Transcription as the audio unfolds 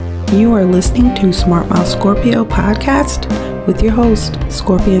You are listening to Smart Mouth Scorpio podcast with your host,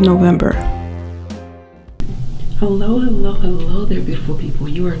 Scorpion November. Hello there, beautiful people.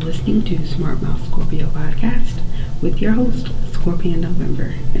 You are listening to Smart Mouth Scorpio podcast with your host, Scorpion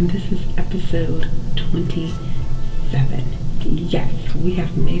November. And this is episode 27. Yes, we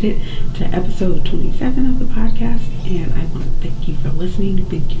have made it to episode 27 of the podcast, and I want to thank you for listening.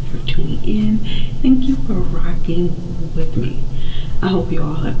 Thank you for tuning in. Thank you for rocking with me. I hope you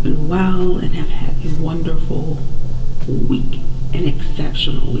all have been well and have had a wonderful week, an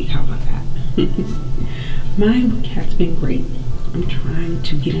exceptional week. How about that? My week has been great. I'm trying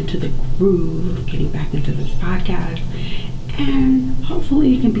to get into the groove of getting back into this podcast, and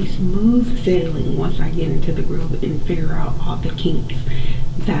hopefully it can be smooth sailing once I get into the groove and figure out all the kinks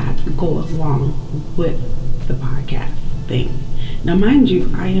that go along with the podcast thing. Now, mind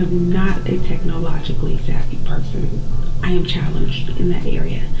you, I am not a technologically savvy person. I am challenged in that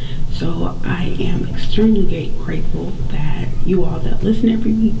area. So I am extremely grateful that you all that listen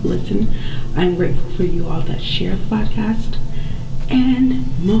every week listen. I'm grateful for you all that share the podcast. And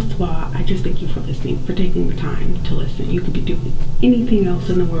most of all, I just thank you for listening, for taking the time to listen. You could be doing anything else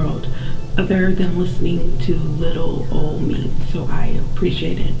in the world other than listening to little old me. So I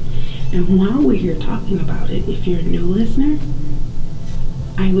appreciate it. And while we're here talking about it, if you're a new listener,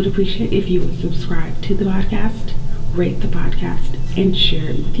 I would appreciate if you would subscribe to the podcast, rate the podcast, and share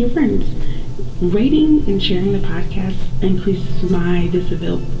it with your friends. Rating and sharing the podcast increases my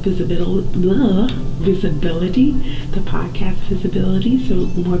visibility, the podcast visibility, so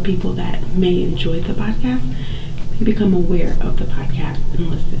more people that may enjoy the podcast may become aware of the podcast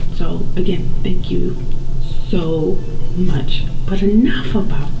and listen. So again, thank you so much. But enough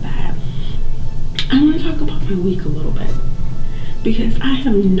about that. I want to talk about my week a little bit, because I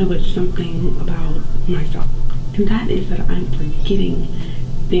have noticed something about myself, and that is that I'm forgetting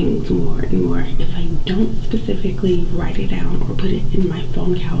things more and more if I don't specifically write it down or put it in my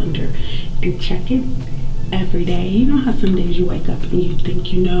phone calendar and check it every day. You know how some days you wake up and you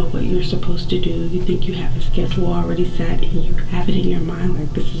think you know what you're supposed to do, you think you have a schedule already set and you have it in your mind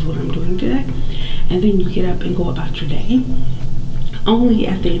like this is what I'm doing today, and then you get up and go about your day, only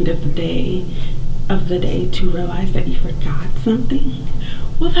at the end of the day to realize that you forgot something.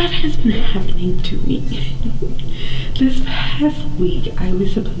 Well, that has been happening to me. This past week, I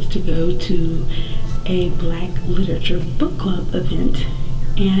was supposed to go to a Black Literature Book Club event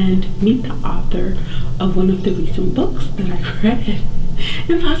and meet the author of one of the recent books that I read,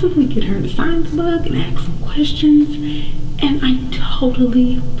 and possibly get her to sign the book and ask some questions, and I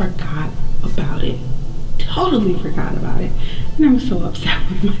totally forgot about it. And I was so upset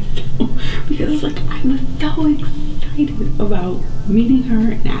with myself because it's like I was so excited about meeting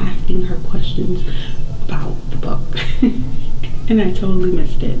her and asking her questions about the book. And I totally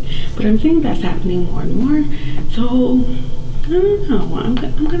missed it. But I'm seeing that's happening more and more. So I don't know. I'm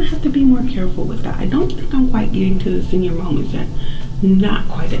gonna have to be more careful with that. I don't think I'm quite getting to the senior moments yet. Not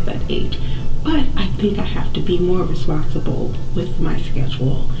quite at that age. But I think I have to be more responsible with my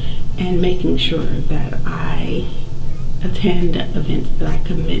schedule and making sure that I attend events that I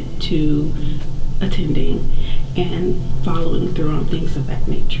commit to attending and following through on things of that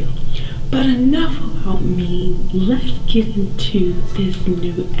nature. But enough about me. Let's get into this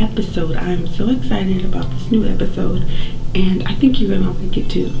new episode. I'm so excited about this new episode, and I think you're gonna like it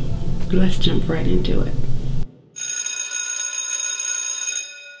too. Let's jump right into it.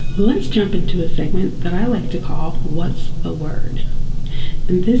 Let's jump into a segment that I like to call What's a Word?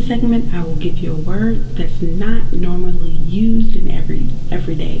 In this segment, I will give you a word that's not normally used in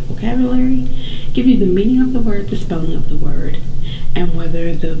everyday vocabulary, give you the meaning of the word, the spelling of the word, and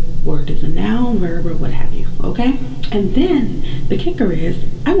whether the word is a noun, verb, or what have you, okay? And then the kicker is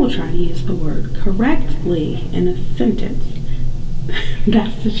I will try to use the word correctly in a sentence.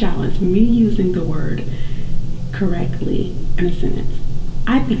 That's the challenge, me using the word correctly in a sentence.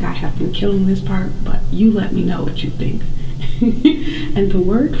 I think I have been killing this part, but you let me know what you think. And the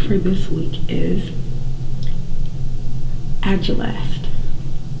word for this week is agilest.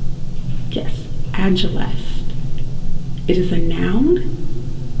 Yes, agilest. It is a noun.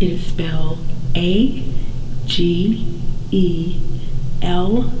 It is spelled Aggelast,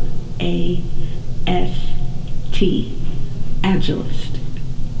 agilest,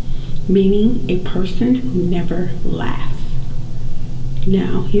 meaning a person who never laughs.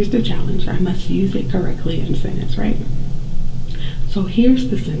 Now, here's the challenge. I must use it correctly in a sentence, right? So here's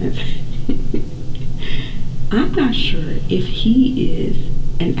the sentence. I'm not sure if he is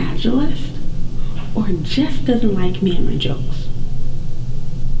an agilist or just doesn't like me and my jokes.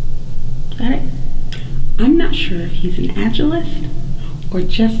 Got it? I'm not sure if he's an agilist or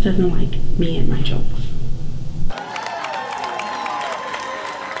just doesn't like me and my jokes.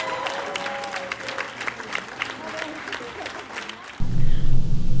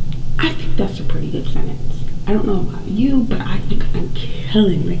 I think that's a pretty good sentence. I don't know about you, but I think I'm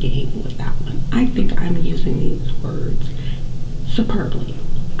killing the game with that one. I think I'm using these words superbly.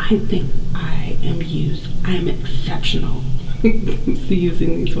 I think I am exceptional to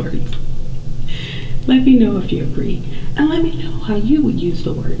using these words. Let me know if you agree, and let me know how you would use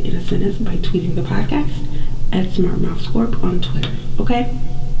the word in a sentence by tweeting the podcast at SmartMouthScorp on Twitter, okay?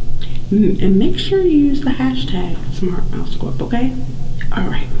 And make sure you use the hashtag SmartMouthScorp, okay?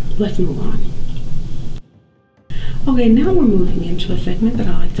 Alright, let's move on. Okay, now we're moving into a segment that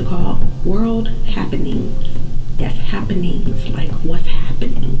I like to call World Happenings. Yes, happenings, like what's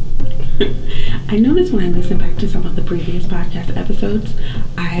happening. I noticed when I listened back to some of the previous podcast episodes,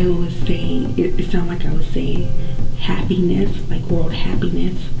 I was saying, it sounded like I was saying happiness, like world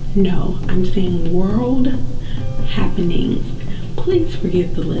happiness. No, I'm saying world happenings. Please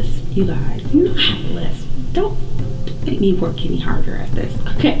forgive the list, you guys. You know I have a list. Don't make me work any harder at this,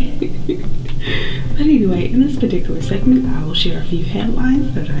 okay? But anyway, in this particular segment, I will share a few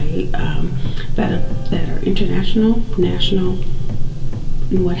headlines that that are international, national,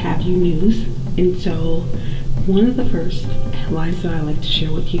 and what have you news. And so, one of the first headlines that I like to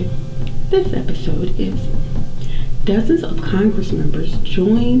share with you this episode is dozens of Congress members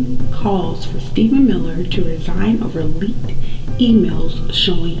join calls for Stephen Miller to resign over leaked emails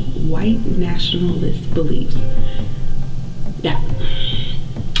showing white nationalist beliefs. Yeah.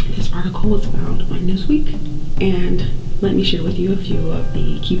 This article was found on Newsweek, and let me share with you a few of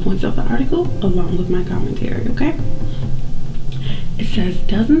the key points of the article along with my commentary, okay? It says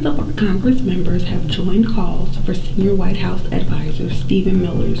dozens of Congress members have joined calls for senior White House advisor Stephen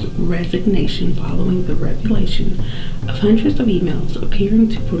Miller's resignation following the revelation of hundreds of emails appearing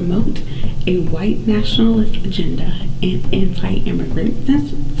to promote a white nationalist agenda and anti-immigrant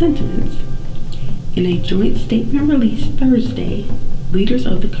sentiments. In a joint statement released Thursday, leaders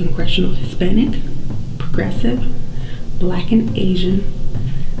of the Congressional Hispanic, Progressive, Black and Asian,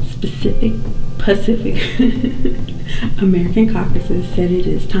 Pacific American caucuses said it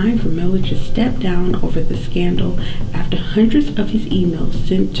is time for Miller to step down over the scandal after hundreds of his emails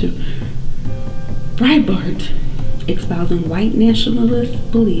sent to Breitbart espousing white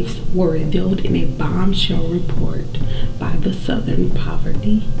nationalist beliefs were revealed in a bombshell report by the Southern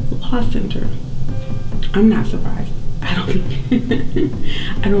Poverty Law Center. I'm not surprised. I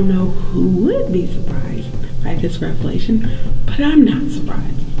don't know who would be surprised by this revelation, but I'm not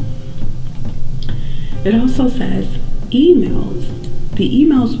surprised. It also says the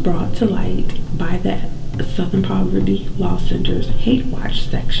emails brought to light by the Southern Poverty Law Center's Hate Watch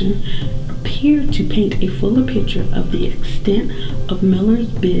section appear to paint a fuller picture of the extent of Miller's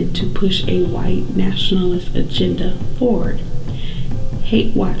bid to push a white nationalist agenda forward.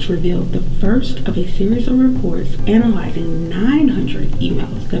 Hate Watch revealed the first of a series of reports analyzing 900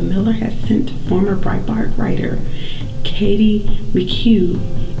 emails that Miller had sent to former Breitbart writer Katie McHugh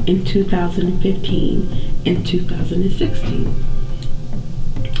in 2015 and 2016.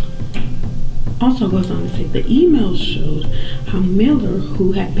 Also goes on to say the emails showed how Miller,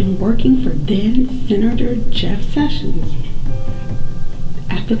 who had been working for then Senator Jeff Sessions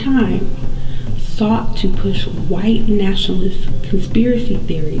at the time, sought to push white nationalist conspiracy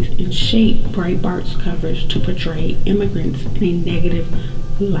theories and shape Breitbart's coverage to portray immigrants in a negative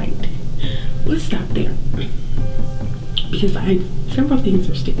light. Let's stop there, because several things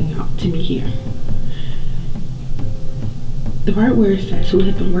are sticking out to me here. The part where it says where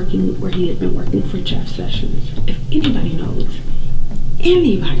he had been working for Jeff Sessions. If anybody knows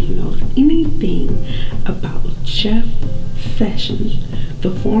anything about Jeff Sessions,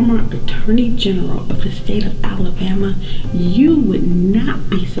 the former Attorney General of the state of Alabama, you would not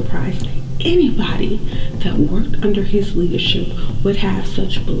be surprised that anybody that worked under his leadership would have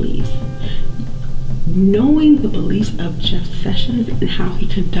such beliefs. Knowing the beliefs of Jeff Sessions and how he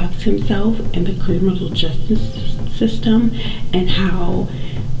conducts himself in the criminal justice system, and how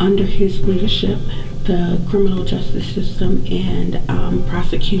under his leadership the criminal justice system and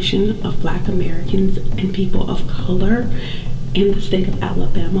prosecution of Black Americans and people of color in the state of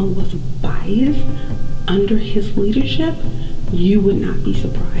Alabama was biased under his leadership, you would not be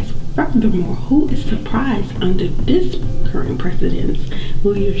surprised. Furthermore, who is surprised under this current president's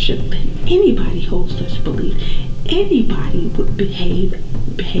leadership that anybody holds such belief? Anybody would behave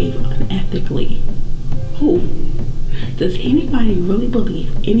unethically? Who? Does anybody really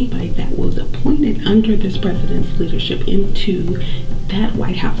believe anybody that was appointed under this president's leadership into that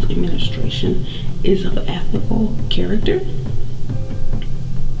White House administration is of ethical character?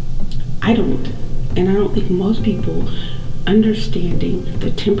 I don't. And I don't think most people understanding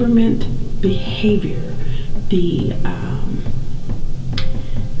the temperament, behavior, the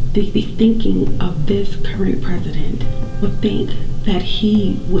thinking of this current president would think that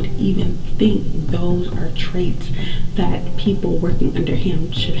he would even think those are traits that people working under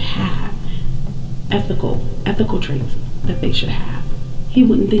him should have, ethical traits that they should have. He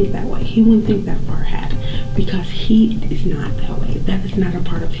wouldn't think that way. He wouldn't think that far ahead because he is not that way. That is not a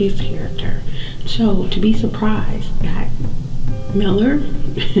part of his character. So to be surprised that Miller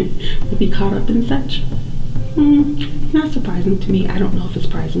will be caught up in such, not surprising to me. I don't know if it's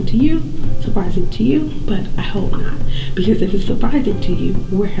surprising to you, but I hope not. Because if it's surprising to you,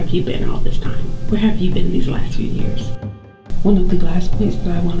 where have you been all this time? Where have you been these last few years? One of the last points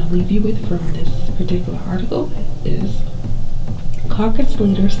that I want to leave you with from this particular article is caucus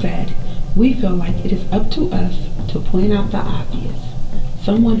leader said, "We feel like it is up to us to point out the obvious.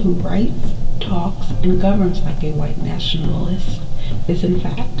 Someone who writes, talks, and governs like a white nationalist is in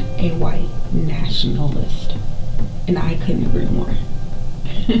fact a white nationalist." And I couldn't agree more.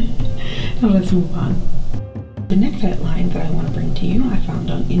 Now let's move on. The next headline that I want to bring to you, I found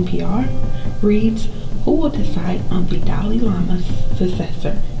on NPR, reads, "Who will decide on the Dalai Lama's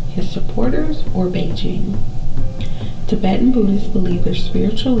successor, his supporters or Beijing?" Tibetan Buddhists believe their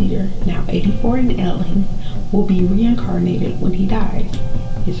spiritual leader, now 84 and ailing, will be reincarnated when he dies.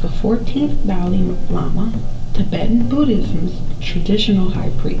 He's the 14th Dalai Lama, Tibetan Buddhism's traditional high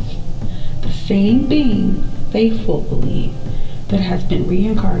priest, the same being faithful believe that has been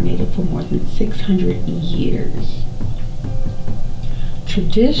reincarnated for more than 600 years.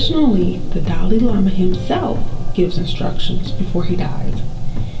 Traditionally, the Dalai Lama himself gives instructions before he dies.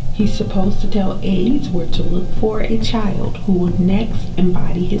 He's supposed to tell aides where to look for a child who will next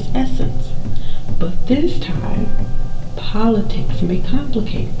embody his essence. But this time, politics may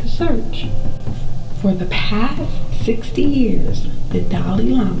complicate the search. For the past 60 years, the Dalai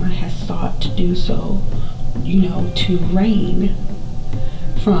Lama has sought to do so, to reign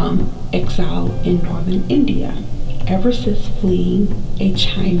from exile in northern India, ever since fleeing a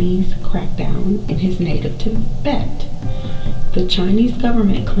Chinese crackdown in his native Tibet. The Chinese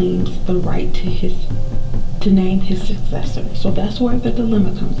government claims the right to name his successor. So that's where the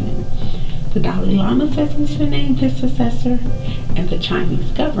dilemma comes in. The Dalai Lama says he should name his successor, and the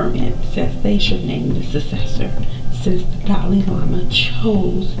Chinese government says they should name the successor, since the Dalai Lama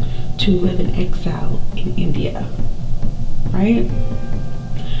chose to live in exile in India. Right?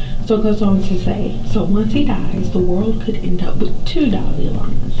 So it goes on to say, so once he dies, the world could end up with two Dalai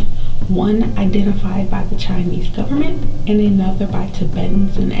Lamas, one identified by the Chinese government and another by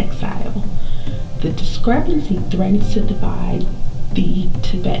Tibetans in exile. The discrepancy threatens to divide the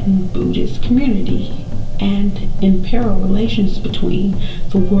Tibetan Buddhist community and imperil relations between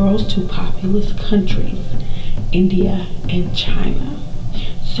the world's two populous countries, India and China.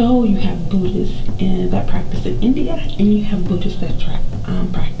 So you have Buddhists that practice in India, and you have Buddhists that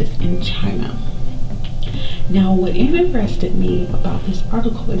practice in China. Now, what interested me about this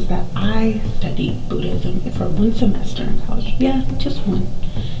article is that I studied Buddhism for one semester in college. Yeah, just one.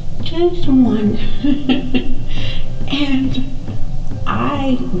 And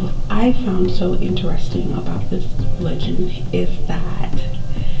I found so interesting about this religion is that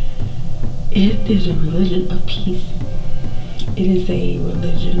it is a religion of peace. It is a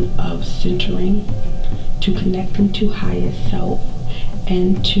religion of centering, to connecting to highest self,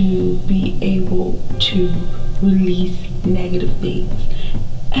 and to be able to release negative things.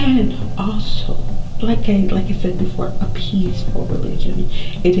 And also, like I said before, a peaceful religion.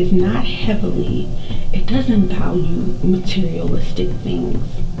 It is not heavily, it doesn't value materialistic things.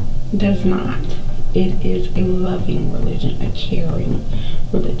 It does not. It is a loving religion, a caring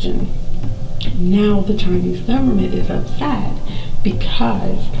religion. Now the Chinese government is upset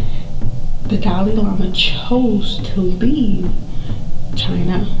because the Dalai Lama chose to leave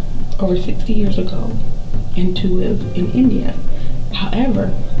China over 60 years ago and to live in India.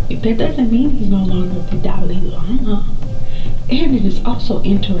 However, that doesn't mean he's no longer the Dalai Lama. And it is also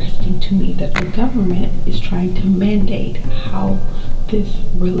interesting to me that the government is trying to mandate how this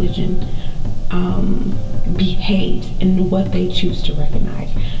religion behaves and what they choose to recognize.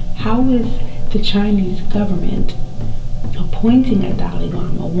 How is the Chinese government appointing a Dalai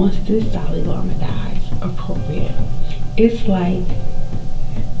Lama once this Dalai Lama dies appropriate? It's like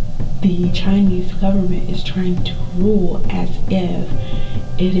the Chinese government is trying to rule as if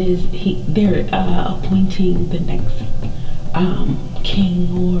they're appointing the next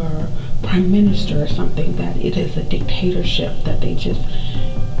king or prime minister or something, that it is a dictatorship, that they just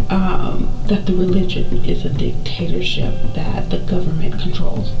that the religion is a dictatorship that the government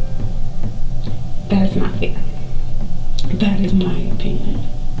controls. That is not fair. That is my opinion.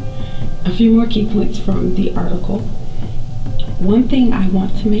 A few more key points from the article. One thing I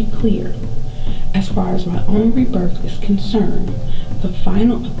want to make clear, as far as my own rebirth is concerned, the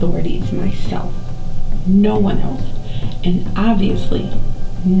final authority is myself, no one else, and obviously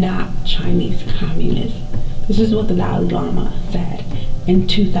not Chinese communists. This is what the Dalai Lama said in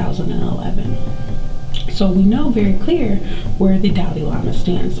 2011. So we know very clear where the Dalai Lama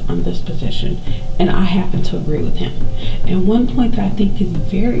stands on this position, and I happen to agree with him. And one point that I think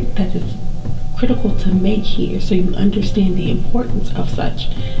that is critical to make here, so you understand the importance of such,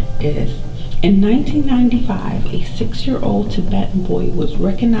 is in 1995, a 6-year-old Tibetan boy was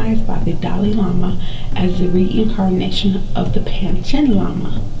recognized by the Dalai Lama as the reincarnation of the Panchen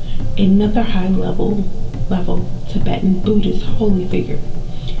Lama, another high-level Tibetan Buddhist holy figure.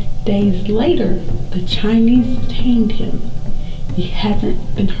 Days later, the Chinese detained him. He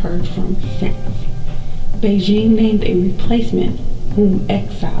hasn't been heard from since. Beijing named a replacement whom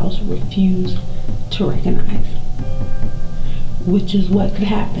exiles refuse to recognize, which is what could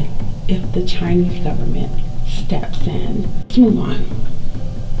happen if the Chinese government steps in. Let's move on.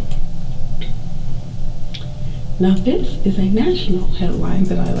 Now this is a national headline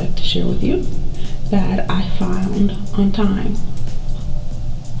that I like to share with you that I found on Time.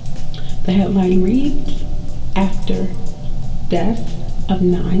 The headline reads, after death of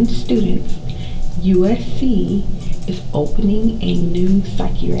 9 students, USC is opening a new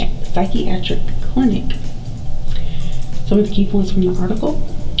psychiatric clinic. Some of the key points from the article.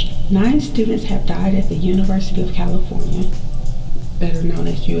 9 students have died at the University of California, better known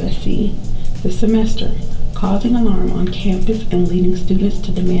as USC, this semester, causing alarm on campus and leading students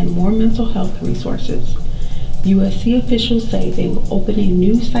to demand more mental health resources. USC officials say they will open a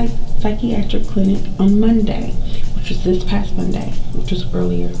new psychiatric clinic on Monday, which was this past Monday, which was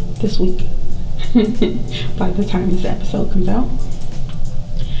earlier this week, by the time this episode comes out.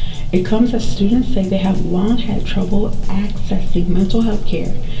 It comes as students say they have long had trouble accessing mental health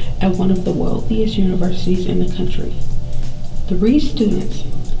care at one of the wealthiest universities in the country. 3 students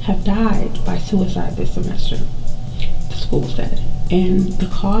have died by suicide this semester, the school said, and the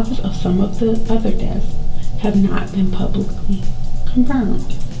causes of some of the other deaths have not been publicly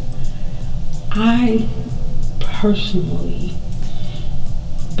confirmed. I personally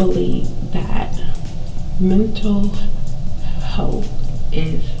believe that mental health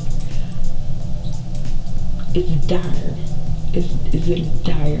is in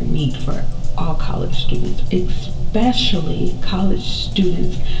dire need for all college students, especially college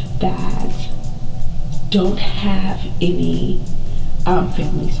students that don't have any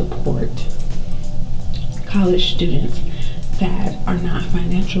family support, college students that are not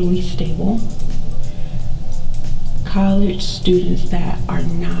financially stable, college students that are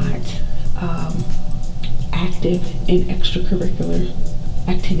not active in extracurricular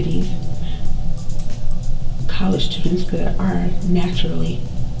activities, college students that are naturally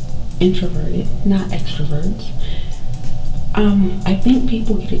introverted, not extroverts. I think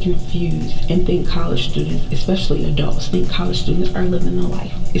people get it confused and think college students, especially adults, think college students are living a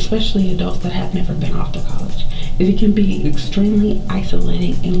life, especially adults that have never been off to college. It can be extremely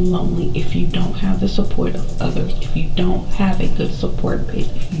isolating and lonely if you don't have the support of others, if you don't have a good support base,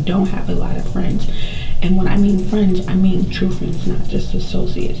 if you don't have a lot of friends. And when I mean friends, I mean true friends, not just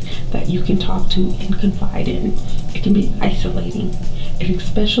associates that you can talk to and confide in. It can be isolating, and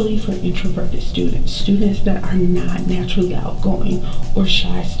especially for introverted students that are not naturally outgoing or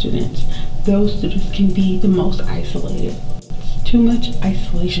shy students. Those students can be the most isolated. Too much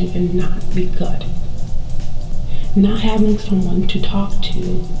isolation cannot be good. Not having someone to talk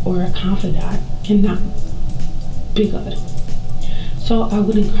to or a confidant cannot be good. So I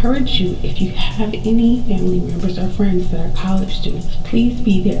would encourage you, if you have any family members or friends that are college students, please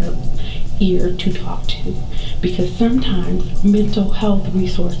be their ear to talk to, because sometimes mental health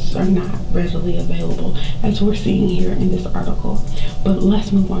resources are not readily available, as we're seeing here in this article. But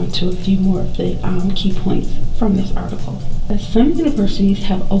let's move on to a few more of the key points from this article. Some universities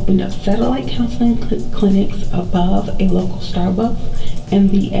have opened up satellite counseling clinics above a local Starbucks in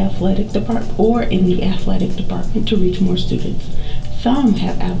the athletic department to reach more students. Some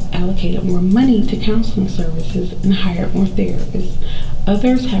have allocated more money to counseling services and hired more therapists.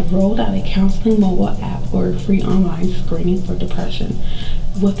 Others have rolled out a counseling mobile app or a free online screening for depression.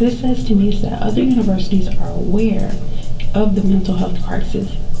 What this says to me is that other universities are aware of the mental health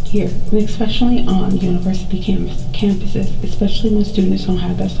crisis here, and especially on university campuses, especially when students don't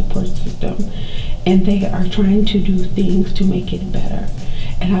have that support system, and they are trying to do things to make it better.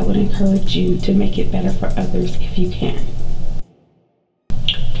 And I would encourage you to make it better for others if you can.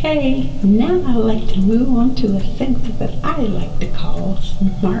 Okay, now I'd like to move on to a segment that I like to call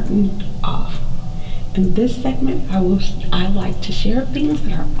Smarten Off. In this segment, I like to share things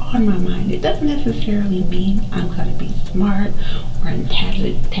that are on my mind. It doesn't necessarily mean I'm going to be smart or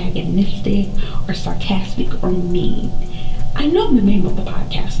antagonistic or sarcastic or mean. I know the name of the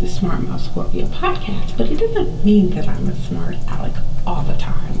podcast is Smart Mouth Scorpio Podcast, but it doesn't mean that I'm a smart aleck all the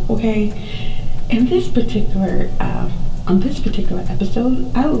time, okay? In this particular On this particular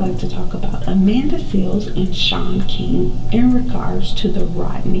episode, I would like to talk about Amanda Seales and Shaun King in regards to the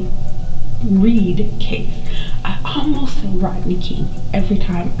Rodney Reed case. I almost say Rodney King every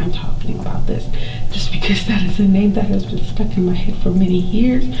time I'm talking about this, just because that is a name that has been stuck in my head for many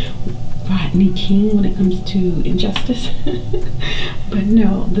years. Rodney King when it comes to injustice. But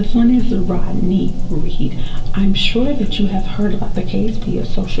no, this one is Rodney Reed. I'm sure that you have heard about the case via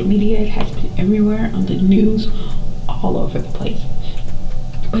social media. It has been everywhere on the news, all over the place.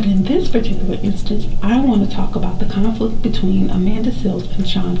 But in this particular instance, I want to talk about the conflict between Amanda Seales and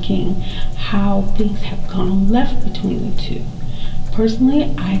Shaun King, how things have gone left between the two.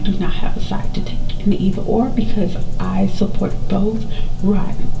 Personally, I do not have a side to take in either or, because I support both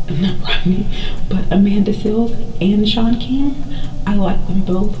Amanda Seales and Shaun King. I like them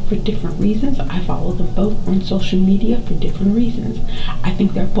both for different reasons. I follow them both on social media for different reasons. I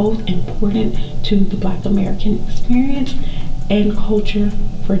think they're both important to the Black American experience and culture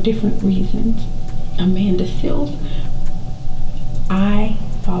for different reasons. Amanda Seales, I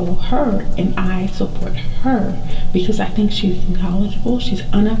follow her and I support her because I think she's knowledgeable. She's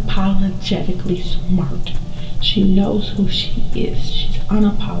unapologetically smart. She knows who she is. She's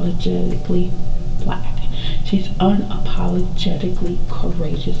unapologetically Black. She's unapologetically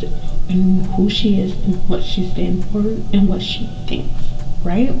courageous in who she is and what she stands for and what she thinks,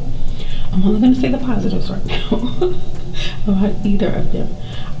 right? I'm only going to say the positives right now about either of them.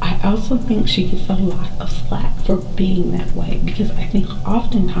 I also think she gets a lot of slack for being that way, because I think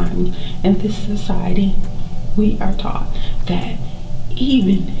oftentimes in this society we are taught that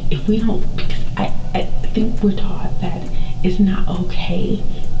even if we don't, because I think we're taught that it's not okay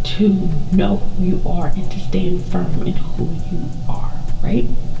to know who you are and to stand firm in who you are, right?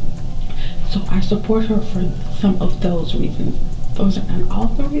 So I support her for some of those reasons. Those are not all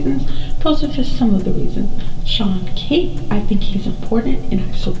the reasons. Those are just some of the reasons. Shaun King, I think he's important and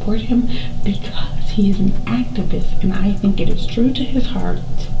I support him because he is an activist, and I think it is true to his heart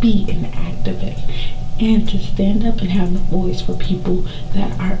to be an activist and to stand up and have a voice for people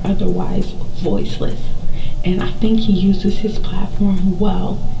that are otherwise voiceless. And I think he uses his platform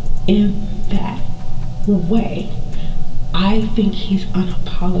well in that way. I think he's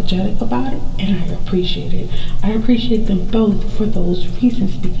unapologetic about it, and I appreciate it. I appreciate them both for those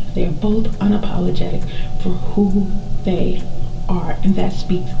reasons, because they are both unapologetic for who they are, and that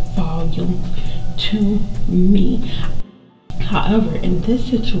speaks volumes to me. However, in this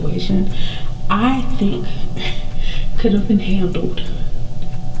situation, I think could have been handled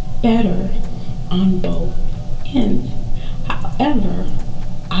better on both ends. However,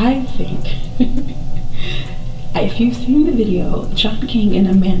 I think if you've seen the video, Shaun King and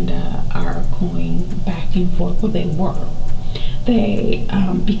Amanda are going back and forth. Well, they were.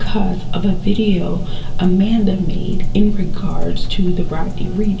 Because of a video Amanda made in regards to the Rodney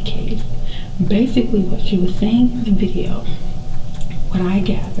Reed case. Basically, what she was saying in the video, what I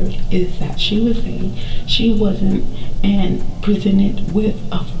gathered, is that she was saying she wasn't presented with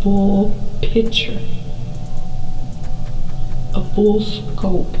a full picture, a full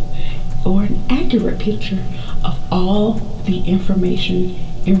scope, or an accurate picture of all the information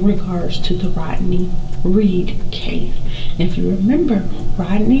in regards to the Rodney Reed case. And if you remember,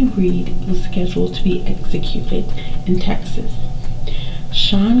 Rodney Reed was scheduled to be executed in Texas.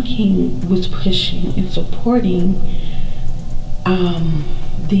 Shaun King was pushing and supporting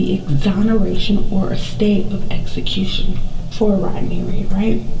the exoneration or a stay of execution for Rodney Reed,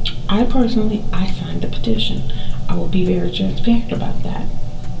 right? I signed the petition. I will be very transparent about that.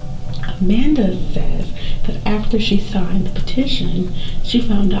 Amanda says that after she signed the petition, she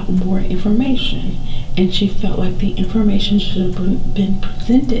found out more information, and she felt like the information should have been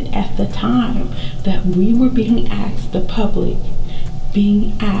presented at the time that we were being asked, the public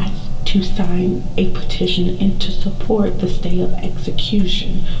being asked, to sign a petition and to support the stay of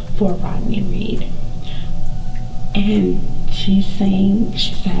execution for Rodney Reed. And she said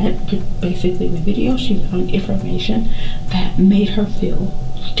basically in the video, she found information that made her feel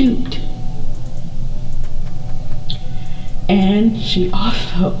duped. And she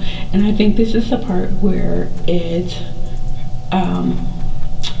also, and I think this is the part where it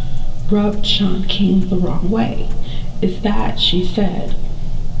rubbed Shaun King the wrong way, is that she said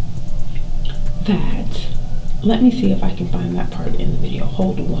that, let me see if I can find that part in the video.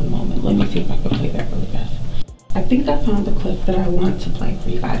 Hold on one moment. Let me see if I can play that really fast. I think I found the clip that I want to play for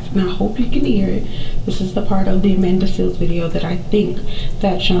you guys, and I hope you can hear it. This is the part of the Amanda Seales video that I think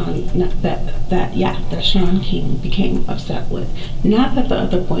that Sean King became upset with. Not that the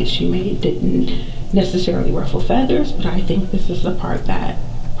other points she made didn't necessarily ruffle feathers, but I think this is the part that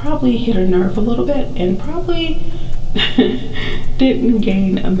probably hit her nerve a little bit and probably didn't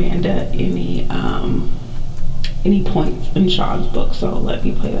gain Amanda any points in Sean's book. So let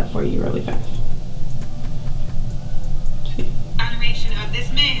me play that for you really fast. Honoration of this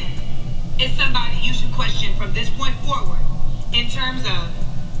man is somebody you should question from this point forward in terms of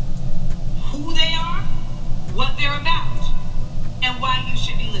who they are, what they're about, and why you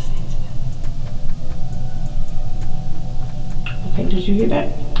should be listening to them. Okay, did you hear that?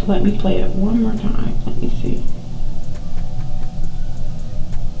 Let me play it one more time. Let me see.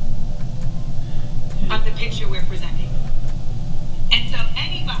 Of the picture we're presenting. And so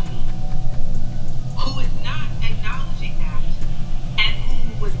anybody who is not acknowledging that and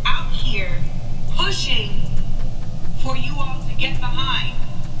who was out here pushing for you all to get behind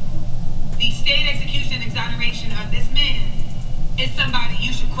the state execution exoneration of this man is somebody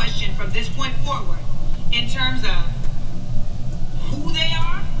you should question from this point forward in terms of who they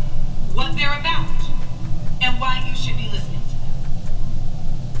are, what they're about, and why you should be listening to them.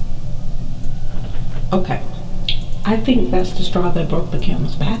 Okay, I think that's the straw that broke the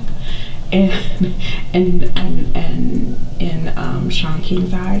camel's back, and in Sean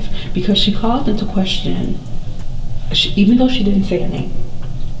King's eyes, because she called into question, even though she didn't say a name,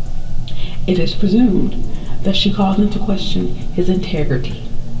 it is presumed that she called into question his integrity.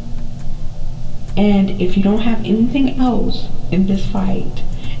 And if you don't have anything else in this fight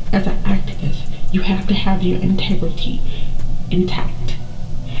as an activist, you have to have your integrity intact.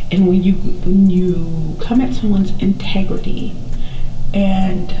 And when you come at someone's integrity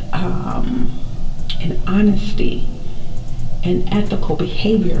and honesty and ethical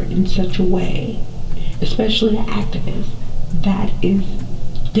behavior in such a way, especially an activist, that is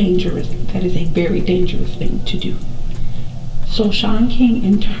dangerous. That is a very dangerous thing to do. So Sean King,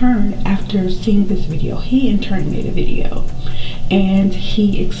 in turn, after seeing this video, he in turn made a video and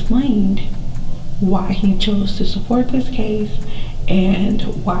he explained why he chose to support this case and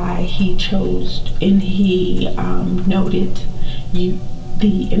why he chose, and he noted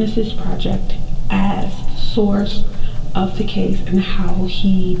the Innocence Project as the source of the case and how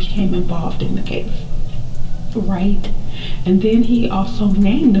he became involved in the case, right? And then he also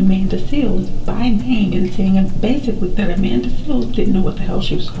named Amanda Seales by name and saying basically that Amanda Seales didn't know what the hell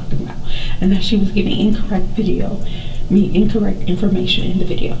she was talking about and that she was giving incorrect information in the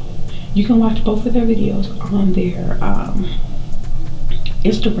video. You can watch both of their videos on their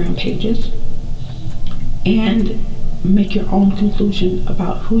Instagram pages and make your own conclusion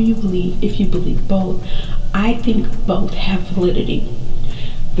about who you believe, if you believe both. I think both have validity.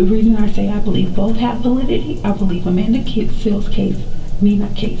 The reason I say I believe both have validity, I believe Amanda Seales' case,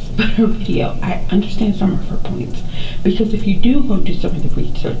 not case, but her video, I understand some of her points. Because if you do go do some of the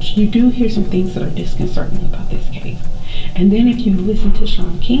research, you do hear some things that are disconcerting about this case. And then if you listen to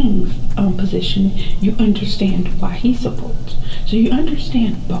Sean King's position, you understand why he supports. So you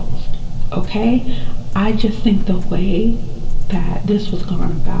understand both, okay? I just think the way that this was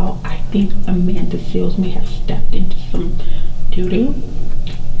gone about, I think Amanda Seales may have stepped into some doo-doo.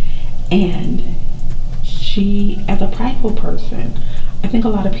 And she, as a prideful person, I think a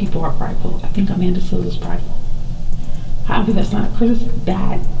lot of people are prideful. I think Amanda Seales is prideful. However, that's not a criticism.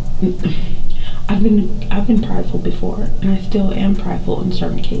 That I've been prideful before, and I still am prideful in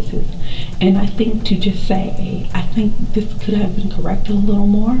certain cases. And I think to just say, I think this could have been corrected a little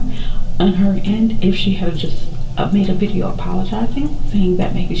more on her end if she had just made a video apologizing, saying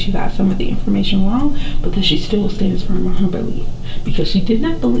that maybe she got some of the information wrong, but that she still stands firm on her belief, because she did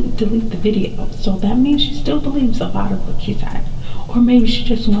not delete the video. So that means she still believes a lot of what she said, or maybe she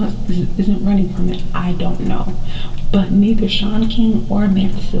just isn't running from it. I don't know. But neither Sean King or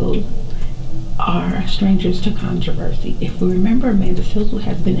Amanda Seales are strangers to controversy. If we remember, Amanda Seales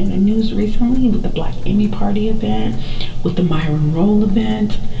has been in the news recently with the Black Emmy Party event, with the Myron Rolle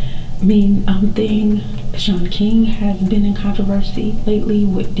event, thing. Sean King has been in controversy lately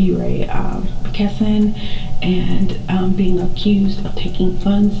with DeRay McKesson and being accused of taking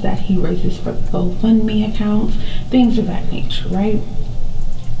funds that he raises for GoFundMe accounts, things of that nature, right?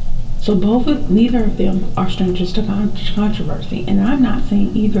 So neither of them are strangers to controversy, and I'm not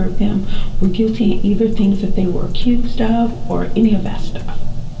saying either of them were guilty in either things that they were accused of or any of that stuff.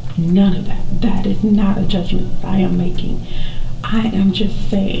 None of that. That is not a judgment that I am making. I am just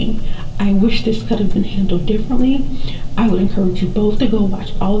saying, I wish this could have been handled differently. I would encourage you both to go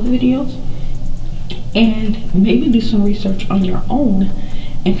watch all of the videos and maybe do some research on your own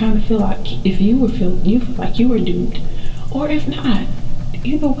and kind of feel like if you feel like you were duped, or if not,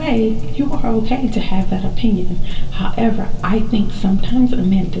 either way, you are okay to have that opinion. However, I think sometimes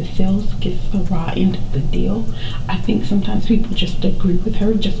Amanda Seales gets the raw end of the deal. I think sometimes people just agree with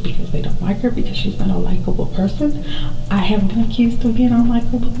her just because they don't like her, because she's not a likable person. I have been accused of being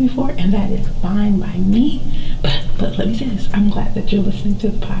unlikable before, and that is fine by me. But let me say this, I'm glad that you're listening to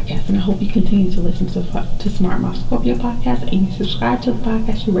the podcast, and I hope you continue to listen to Smart Mouth Scorpio podcast, and you subscribe to the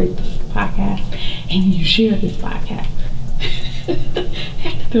podcast, you rate this podcast, and you share this podcast. I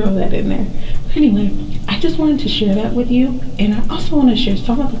have to throw that in there. But anyway, I just wanted to share that with you, and I also want to share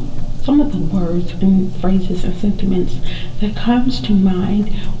some of the words and phrases and sentiments that comes to mind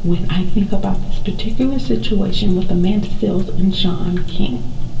when I think about this particular situation with Amanda Seales and Shaun King.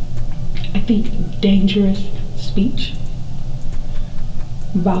 I think dangerous speech,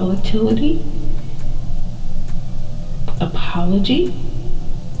 volatility, apology,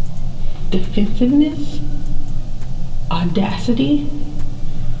 defensiveness, audacity,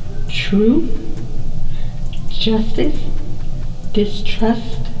 truth, justice,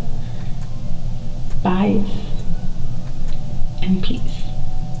 distrust, bias, and peace.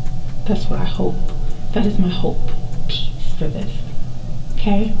 That's what I hope. That is my hope. Peace for this.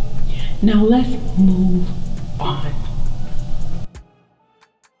 Okay? Now let's move on.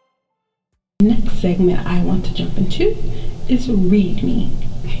 Next segment I want to jump into is Read Me.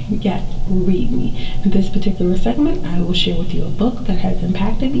 Yes, read me. In this particular segment, I will share with you a book that has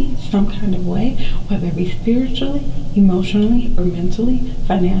impacted me some kind of way, whether it be spiritually, emotionally, or mentally,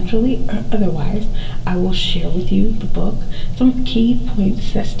 financially, or otherwise. I will share with you the book, some key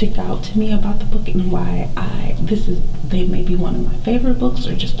points that stick out to me about the book, and why they may be one of my favorite books,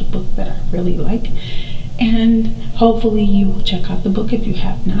 or just a book that I really like. And hopefully you will check out the book if you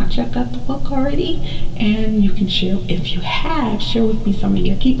have not checked out the book already, and you can share, if you have, share with me some of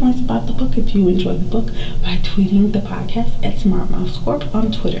your key points about the book if you enjoy the book by tweeting the podcast at SmartMouthScorp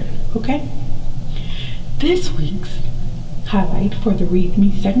on Twitter. Okay? This week's highlight for the Read Me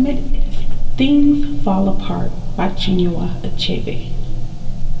segment is Things Fall Apart by Chinua Achebe.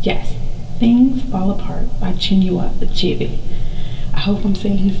 Yes, Things Fall Apart by Chinua Achebe. I hope I'm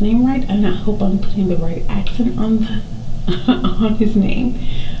saying his name right, and I hope I'm putting the right accent on on his name.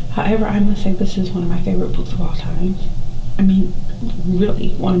 However, I must say this is one of my favorite books of all time. I mean,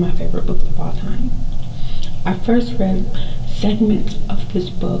 really, one of my favorite books of all time. I first read segments of this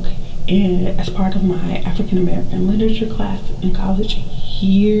book as part of my African American literature class in college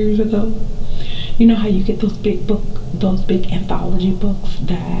years ago. You know how you get those big anthology books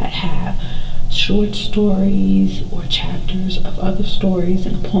that have short stories or chapters of other stories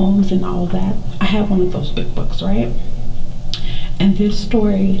and poems and all that. I have one of those big books, right? And this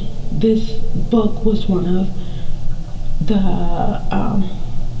book was one of the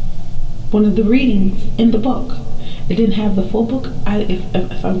readings in the book. It didn't have the full book.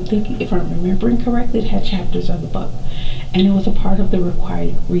 If I'm remembering correctly, it had chapters of the book, and it was a part of the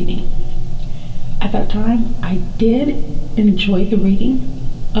required reading. At that time, I did enjoy the reading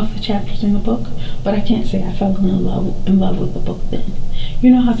of the chapters in the book, but I can't say I fell in love with the book then.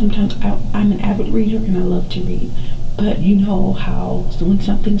 You know how sometimes I'm an avid reader and I love to read, but you know how when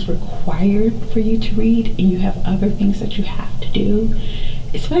something's required for you to read and you have other things that you have to do,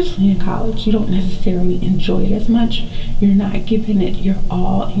 especially in college, you don't necessarily enjoy it as much. You're not giving it your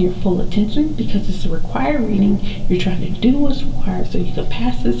all and your full attention because it's a required reading. You're trying to do what's required so you can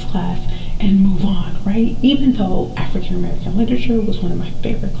pass this class and move on, right? Even though African American literature was one of my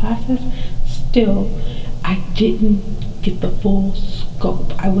favorite classes, still, I didn't get the full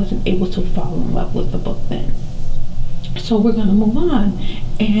scope. I wasn't able to fall in love with the book then. So we're gonna move on,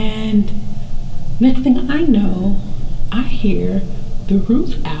 and next thing I know, I hear the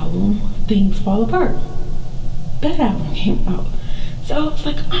Roots album, Things Fall Apart. That album came out. So I was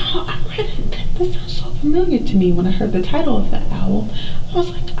like, oh, I read it. That sounds so familiar to me. When I heard the title of that album, I was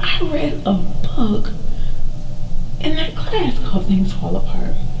like, I read a book in that class called Things Fall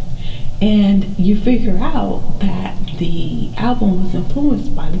Apart. And you figure out that the album was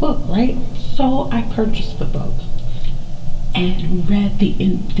influenced by the book, right? So I purchased the book and read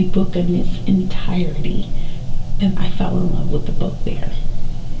the book in its entirety. And I fell in love with the book there.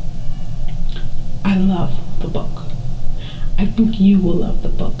 I love the book. I think you will love the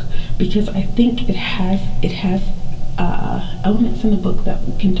book because I think it has elements in the book that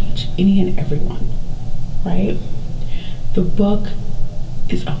can touch any and everyone, right? The book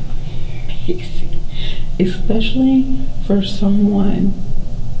is amazing. especially for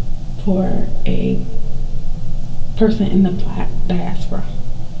a person in the Black diaspora.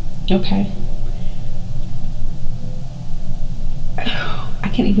 Okay? I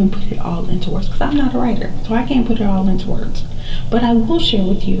can't even put it all into words because I'm not a writer, so I can't put it all into words. But I will share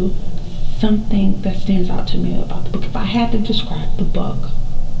with you something that stands out to me about the book. If I had to describe the book,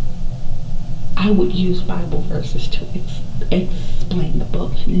 I would use Bible verses to explain the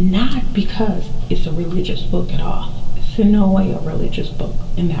book, not because it's a religious book at all. It's in no way a religious book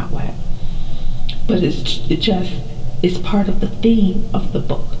in that way, but it's part of the theme of the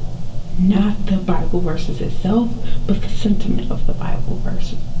book, not the Bible verses itself, but the sentiment of the Bible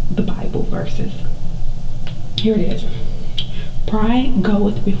verses. The Bible verses. Here it is. Pride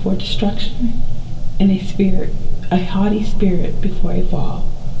goeth before destruction, and a haughty spirit before a fall.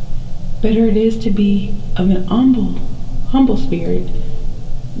 Better it is to be of an humble spirit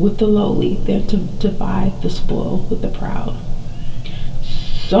with the lowly than to divide the spoil with the proud.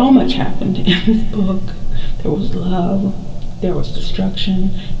 So much happened in this book. There was love, there was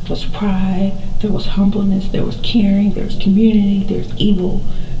destruction, there was pride, there was humbleness, there was caring, there was community, there's evil.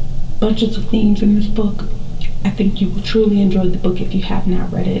 Bunches of themes in this book. I think you will truly enjoy the book if you have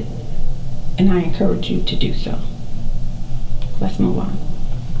not read it, and I encourage you to do so. Let's move on.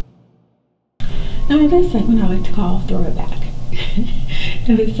 Now in this segment I like to call Throw It Back.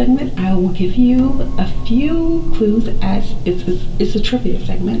 In this segment I will give you a few clues, as it's a trivia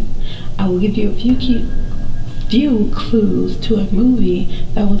segment. I will give you a few clues to a movie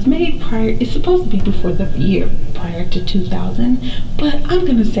that was made prior. It's supposed to be before the year prior to 2000, but I'm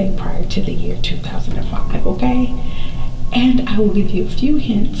gonna say prior to the year 2005, okay? And I will give you a few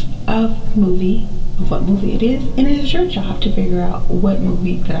hints of what movie it is, and it is your job to figure out what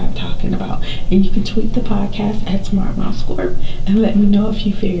movie that I'm talking about. And you can tweet the podcast at SmartMouseScorp and let me know if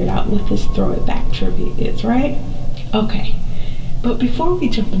you figured out what this Throw It Back trivia is, right? Okay. But before we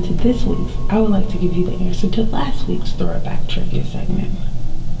jump into this week's, I would like to give you the answer to last week's Throw It Back trivia segment.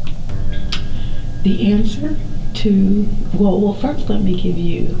 The answer to, well, first let me give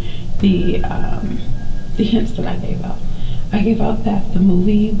you the hints that I gave out. I gave out that the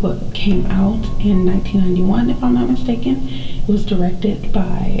movie came out in 1991, if I'm not mistaken. It was directed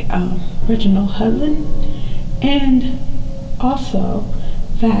by Reginald Hudlin, and also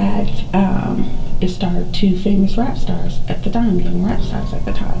that it starred two famous rap stars at the time, young rap stars at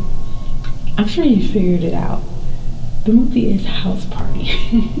the time. I'm sure you figured it out. The movie is House Party.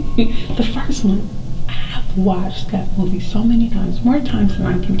 The first one, I have watched that movie so many times, more times than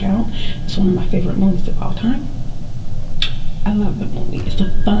I can count. It's one of my favorite movies of all time. I love the movie. It's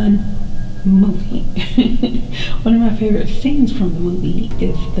a fun movie. One of my favorite scenes from the movie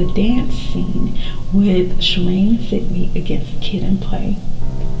is the dance scene with Shireen Sidney against Kid and Play.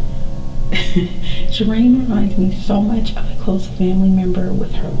 Shireen reminds me so much of a close family member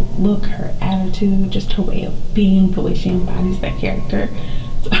with her look, her attitude, just her way of being, the way she embodies that character.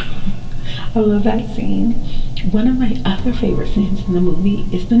 So, I love that scene. One of my other favorite scenes in the movie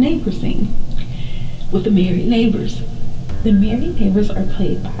is the neighbor scene with the married neighbors. The married neighbors are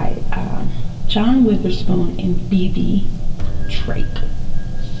played by John Witherspoon and B.B. Drake.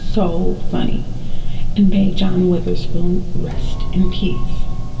 So funny. And may John Witherspoon rest in peace.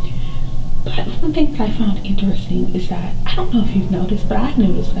 But one thing that I found interesting is that, I don't know if you've noticed, but I've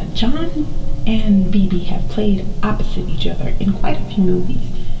noticed that John and B.B. have played opposite each other in quite a few movies.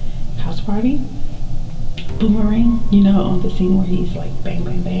 House Party, Boomerang, you know, on the scene where he's like bang,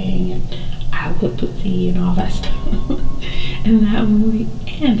 bang, bang, and I put pussy and all that stuff in that movie.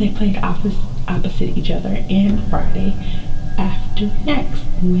 And they played opposite each other in Friday After Next,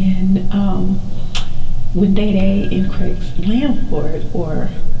 when Day Day and Craig's landlord or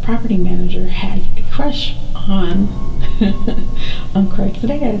property manager has a crush on on Craig's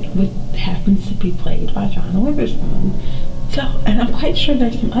dad, which happens to be played by John Witherspoon. So, and I'm quite sure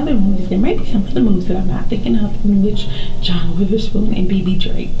there's some other movies, there may be some other movies that I'm not thinking of, in which John Witherspoon and B.B.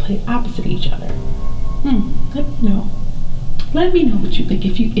 Drake played opposite each other. Let me know. Let me know what you think.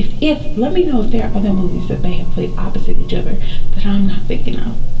 Let me know if there are other movies that they have played opposite each other that I'm not thinking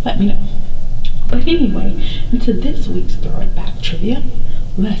of. Let me know. But anyway, into this week's Throw It Back trivia,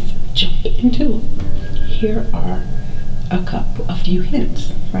 let's jump into it. Here are a few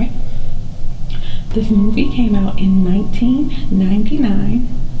hints, right? This movie came out in 1999.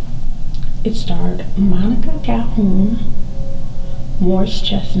 It starred Monica Calhoun, Morris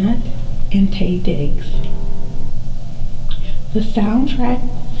Chestnut, and Taye Diggs. The soundtrack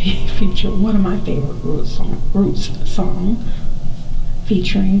featured one of my favorite Roots songs,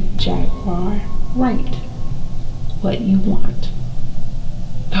 featuring Jaguar Wright, What You Want.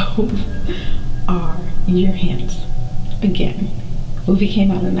 Those are your hints. Again, movie came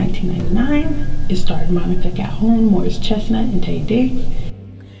out in 1999. It starred Monica Calhoun, Morris Chestnut, and Taye Diggs.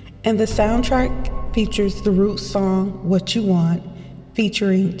 And the soundtrack features the Roots song, What You Want,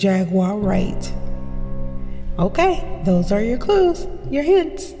 featuring Jaguar Wright. Okay, those are your clues, your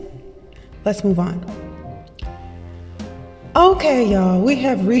hints. Let's move on. Okay, y'all, we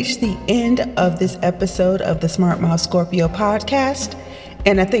have reached the end of this episode of the Smart Mouth Scorpio podcast.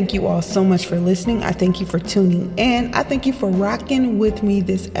 And I thank you all so much for listening. I thank you for tuning in. I thank you for rocking with me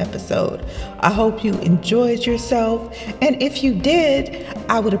this episode. I hope you enjoyed yourself. And if you did,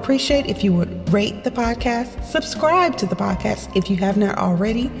 I would appreciate if you would rate the podcast, subscribe to the podcast if you have not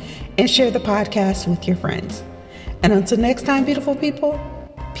already, and share the podcast with your friends. And until next time, beautiful people,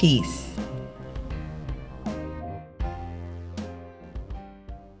 peace.